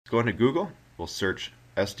go into Google, we'll search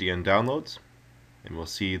SDN downloads, and we'll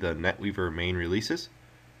see the Netweaver main releases.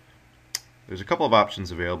 There's a couple of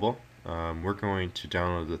options available. We're going to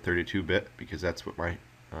download the 32-bit because that's what my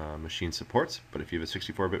machine supports, but if you have a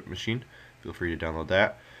 64-bit machine, feel free to download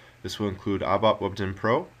that. This will include ABAP Web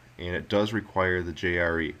Dynpro, and it does require the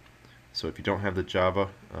JRE. So if you don't have the Java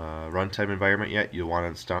runtime environment yet, you'll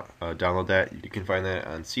want to download that. You can find that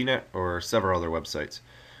on CNET or several other websites.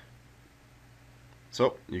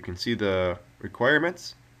 So you can see the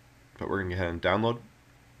requirements, but we're going to go ahead and download.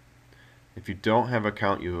 If you don't have an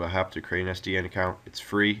account, you will have to create an SDN account. It's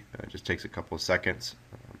free. It just takes a couple of seconds.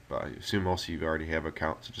 But I assume most of you already have an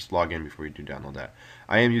account, so just log in before you do download that.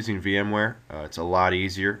 I am using VMware. It's a lot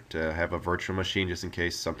easier to have a virtual machine just in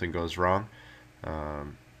case something goes wrong.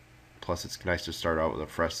 Plus, it's nice to start out with a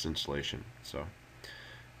fresh installation. So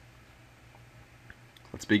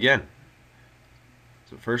let's begin.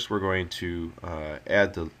 So first, we're going to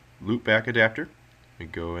add the loopback adapter. We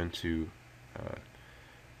go into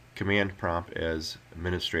command prompt as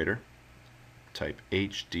administrator. Type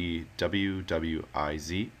hdwwiz.exe.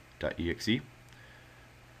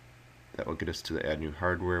 That will get us to the Add New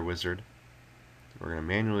Hardware wizard. We're going to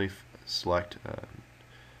manually select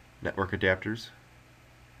network adapters.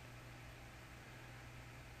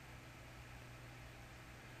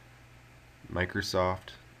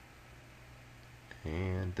 Microsoft,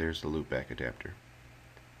 and there's the loopback adapter.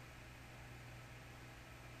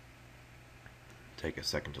 Take a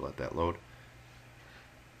second to let that load.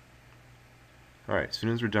 Alright, as soon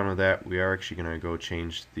as we're done with that, we are actually going to go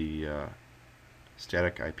change the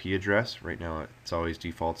static IP address. Right now it's always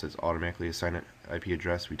defaults as automatically assigned IP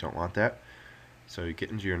address. We don't want that. So you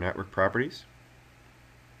get into your network properties,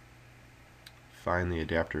 find the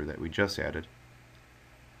adapter that we just added.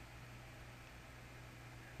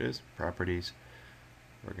 Here it is, properties.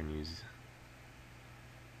 We're going to use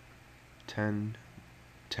 10,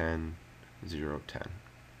 10, 0, 10.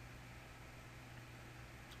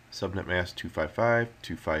 Subnet mask 255,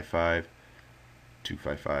 255,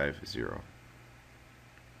 255, 0.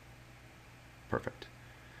 Perfect.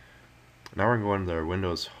 Now we're going to go into our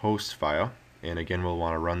Windows host file, and again we'll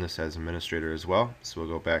want to run this as administrator as well. So we'll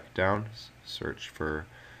go back down, search for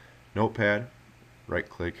Notepad, right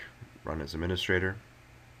click, run as administrator.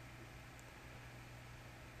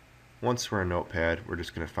 Once we're in Notepad, we're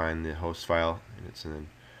just going to find the host file, and it's in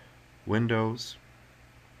Windows,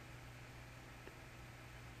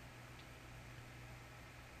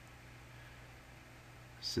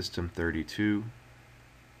 System 32,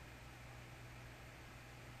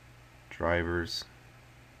 drivers,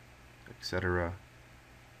 etc.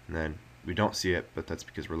 And then we don't see it, but that's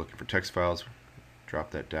because we're looking for text files. Drop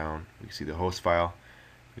that down. We can see the host file.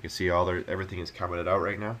 We can see everything is commented out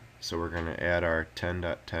right now. So we're going to add our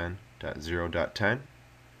 10.10.0.10. We'll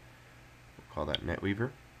call that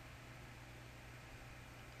Netweaver.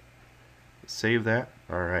 Save that.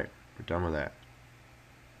 Alright, we're done with that.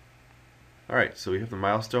 Alright, so we have the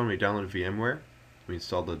milestone. We downloaded VMware. We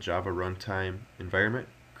installed the Java runtime environment.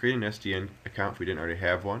 Created an SDN account if we didn't already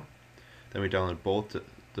have one. Then we downloaded both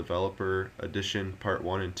Developer Edition Part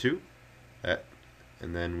 1 and 2.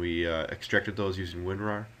 And then we extracted those using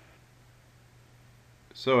WinRAR.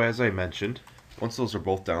 So as I mentioned, once those are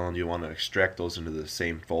both downloaded, you want to extract those into the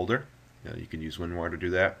same folder. You can use WinRAR to do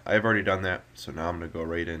that. I've already done that, so now I'm going to go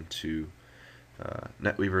right into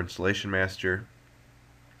Netweaver Installation Master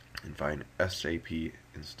and find SAP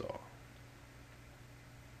Install.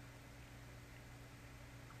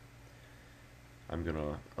 I'm going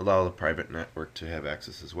to allow the private network to have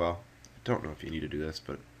access as well. I don't know if you need to do this,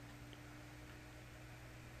 but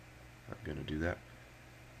I'm going to do that.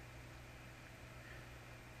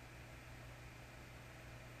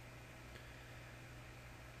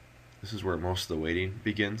 This is where most of the waiting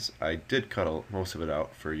begins. I did cut most of it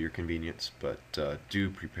out for your convenience, but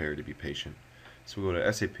do prepare to be patient. So we'll go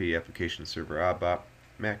to SAP Application Server ABAP,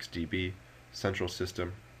 MaxDB, Central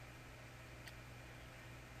System.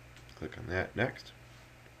 Click on that. Next.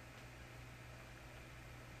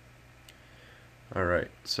 Alright,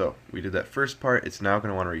 so we did that first part. It's now going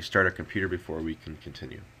to want to restart our computer before we can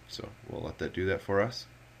continue. So we'll let that do that for us.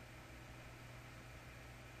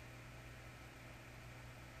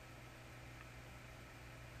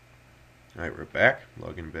 Alright, we're back.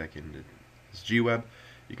 Logging back into this GWeb.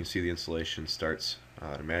 You can see the installation starts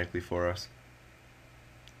automatically for us.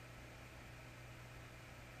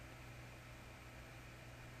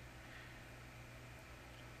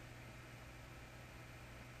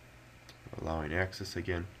 Allowing access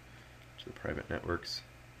again to the private networks.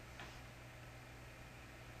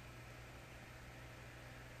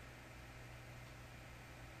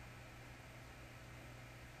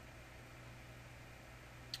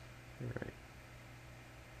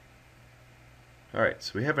 Alright,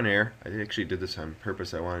 so we have an error. I actually did this on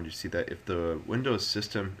purpose. I wanted you to see that if the Windows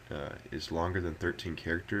system is longer than 13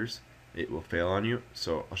 characters, it will fail on you.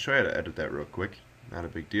 So I'll show you how to edit that real quick. Not a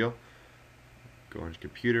big deal. Go into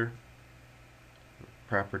Computer,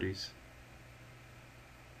 Properties,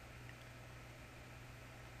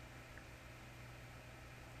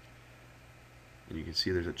 and you can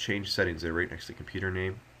see there's a change settings there right next to computer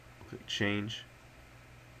name. Click Change.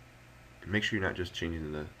 And make sure you're not just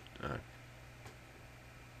changing the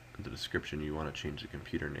description, you want to change the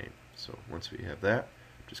computer name. So once we have that,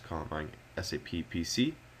 just call mine SAP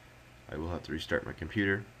PC. I will have to restart my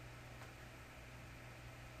computer.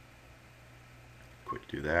 Quick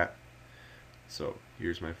do that. So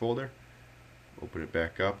here's my folder. Open it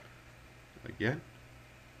back up again.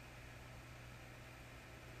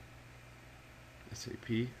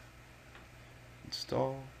 SAP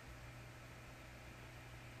install.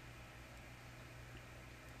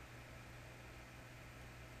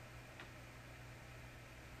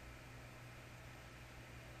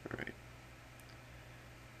 Alright.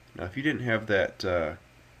 Now if you didn't have that the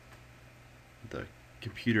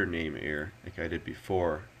computer name error like I did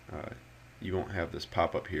before, you won't have this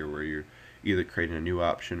pop-up here where you're either creating a new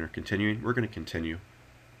option or continuing. We're going to continue.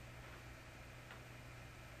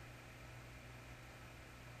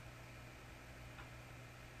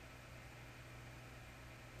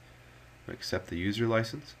 Accept the user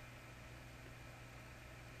license.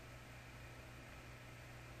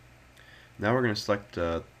 Now we're going to select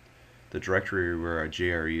the directory where our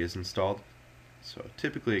JRE is installed. So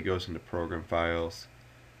typically it goes into Program Files,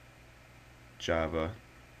 Java,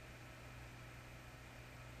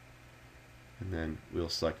 and then we'll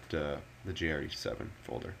select the JRE7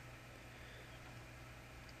 folder.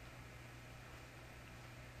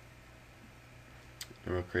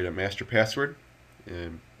 And we'll create a master password,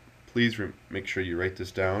 and please make sure you write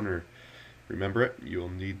this down or remember it. You'll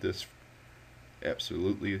need this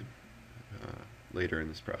absolutely later in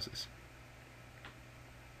this process.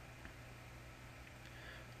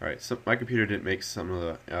 Alright, so my computer didn't make some of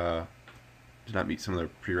the did not meet some of the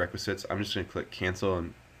prerequisites. I'm just going to click cancel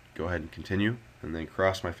and go ahead and continue, and then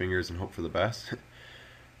cross my fingers and hope for the best.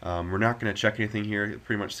 We're not going to check anything here. It's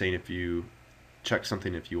pretty much saying if you check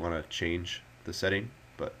something if you want to change the setting,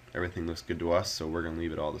 but everything looks good to us, so we're going to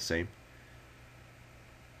leave it all the same.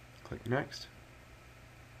 Click next.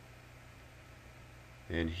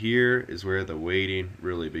 And here is where the waiting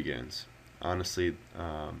really begins. Honestly,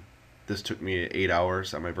 this took me 8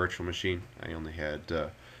 hours on my virtual machine. I only had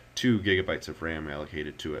 2 gigabytes of RAM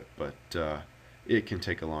allocated to it, but it can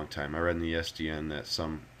take a long time. I read in the SDN that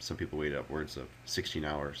some people wait upwards of 16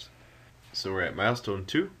 hours. So we're at milestone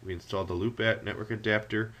 2. We installed the loopback network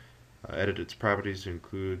adapter, edited its properties to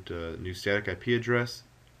include new static IP address,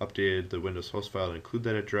 updated the Windows host file to include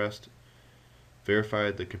that address,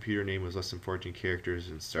 verified the computer name was less than 14 characters,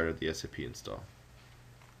 and started the SAP install.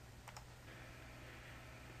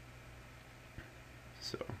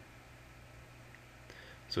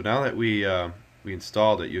 So now that we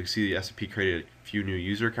installed it, you can see the SAP created a few new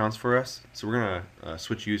user accounts for us. So we're going to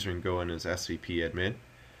switch user and go in as SAP admin.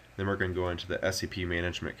 Then we're going to go into the SAP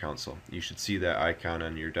Management Console. You should see that icon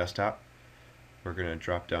on your desktop. We're going to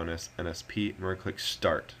drop down NSP and we're going to click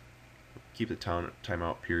Start. Keep the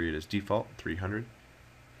timeout period as default, 300.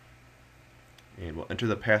 And we'll enter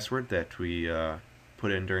the password that we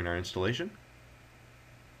put in during our installation.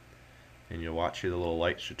 And you'll watch here the little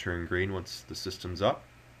light should turn green once the system's up.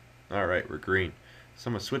 Alright, we're green. So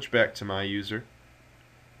I'm going to switch back to my user.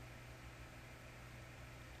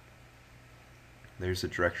 There's the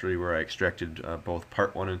directory where I extracted both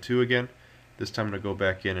part 1 and 2 again. This time I'm going to go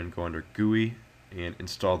back in and go under GUI and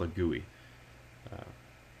install the GUI.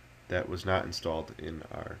 That was not installed in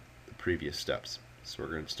the previous steps. So we're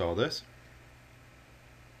going to install this.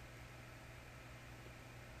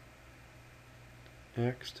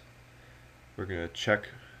 Next, we're going to check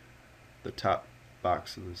the top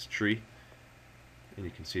box of this tree, and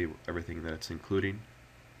you can see everything that it's including.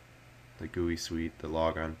 The GUI suite, the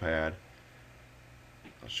logon pad.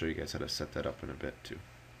 I'll show you guys how to set that up in a bit too.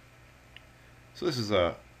 So this is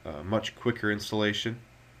a much quicker installation.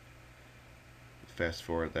 Fast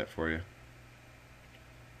forward that for you.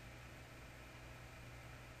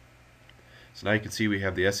 So now you can see we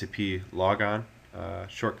have the SAP logon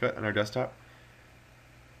shortcut on our desktop.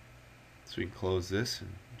 So we can close this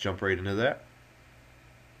and jump right into that.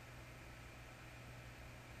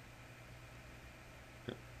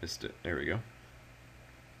 Missed it. There we go.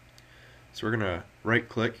 So we're going to right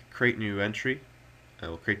click, create new entry. I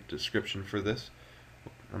will create the description for this.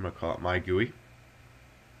 I'm going to call it my GUI.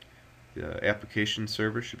 The application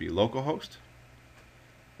server should be localhost.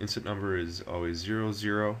 Instance number is always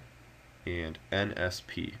 00 and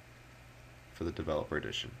NSP for the developer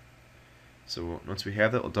edition. So once we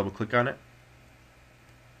have that, we'll double click on it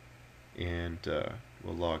and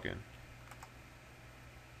we'll log in.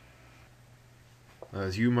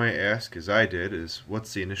 As you might ask, as I did, is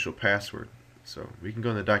what's the initial password? So we can go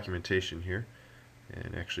in the documentation here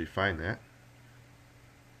and actually find that.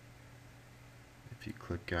 If you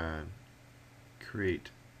click on Create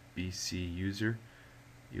BC User,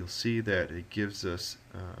 you'll see that it gives us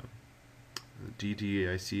the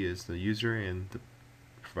DDIC is the user and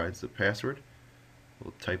provides the password.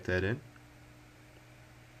 We'll type that in.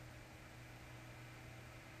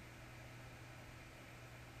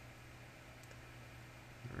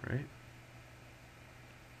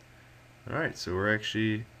 Alright, so we're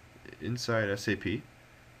actually inside SAP.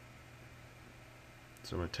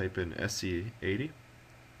 So I'm going to type in SC80,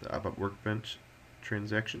 the ABAP Workbench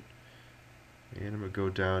transaction. And I'm going to go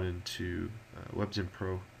down into Web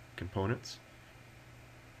Dynpro components.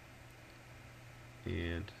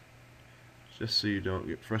 And just so you don't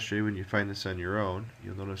get frustrated when you find this on your own,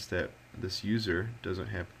 you'll notice that this user doesn't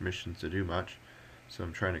have permissions to do much. So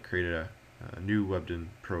I'm trying to create a new Web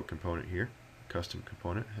Dynpro component here, a custom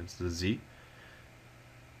component, hence the Z.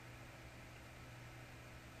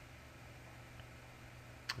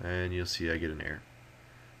 And you'll see I get an error.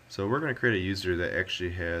 So we're going to create a user that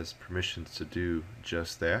actually has permissions to do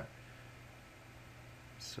just that.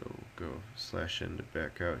 So go /n to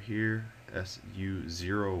back out here,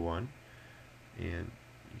 SU01, and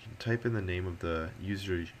you can type in the name of the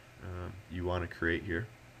user you want to create here.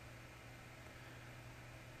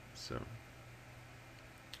 So I'm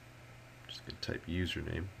just going to type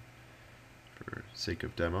username for sake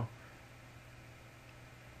of demo.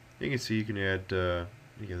 You can see you can add their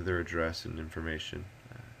address and information.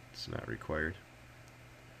 It's not required.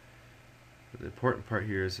 But the important part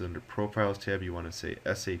here is under Profiles tab, you want to say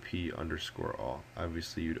SAP_all.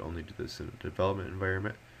 Obviously, you'd only do this in a development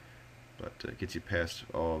environment, but it gets you past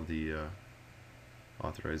all of the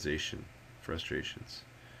authorization frustrations.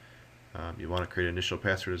 You want to create an initial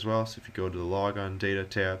password as well, so if you go to the Log on Data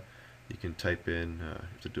tab, you can type in, you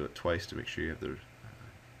have to do it twice to make sure you have you're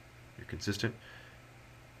consistent.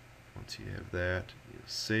 Once you have that, you'll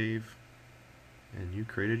save, and you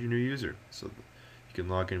created your new user. So you can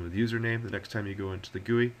log in with username the next time you go into the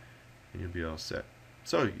GUI, and you'll be all set.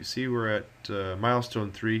 So you see we're at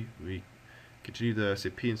milestone 3. We continued the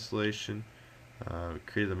SAP installation, we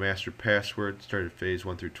created the master password, started phase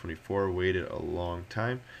 1 through 24, waited a long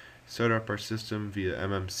time, started up our system via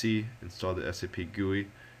MMC, installed the SAP GUI,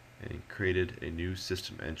 and created a new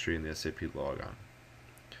system entry in the SAP logon.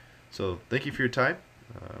 So thank you for your time.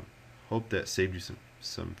 Hope that saved you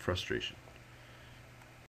some frustration.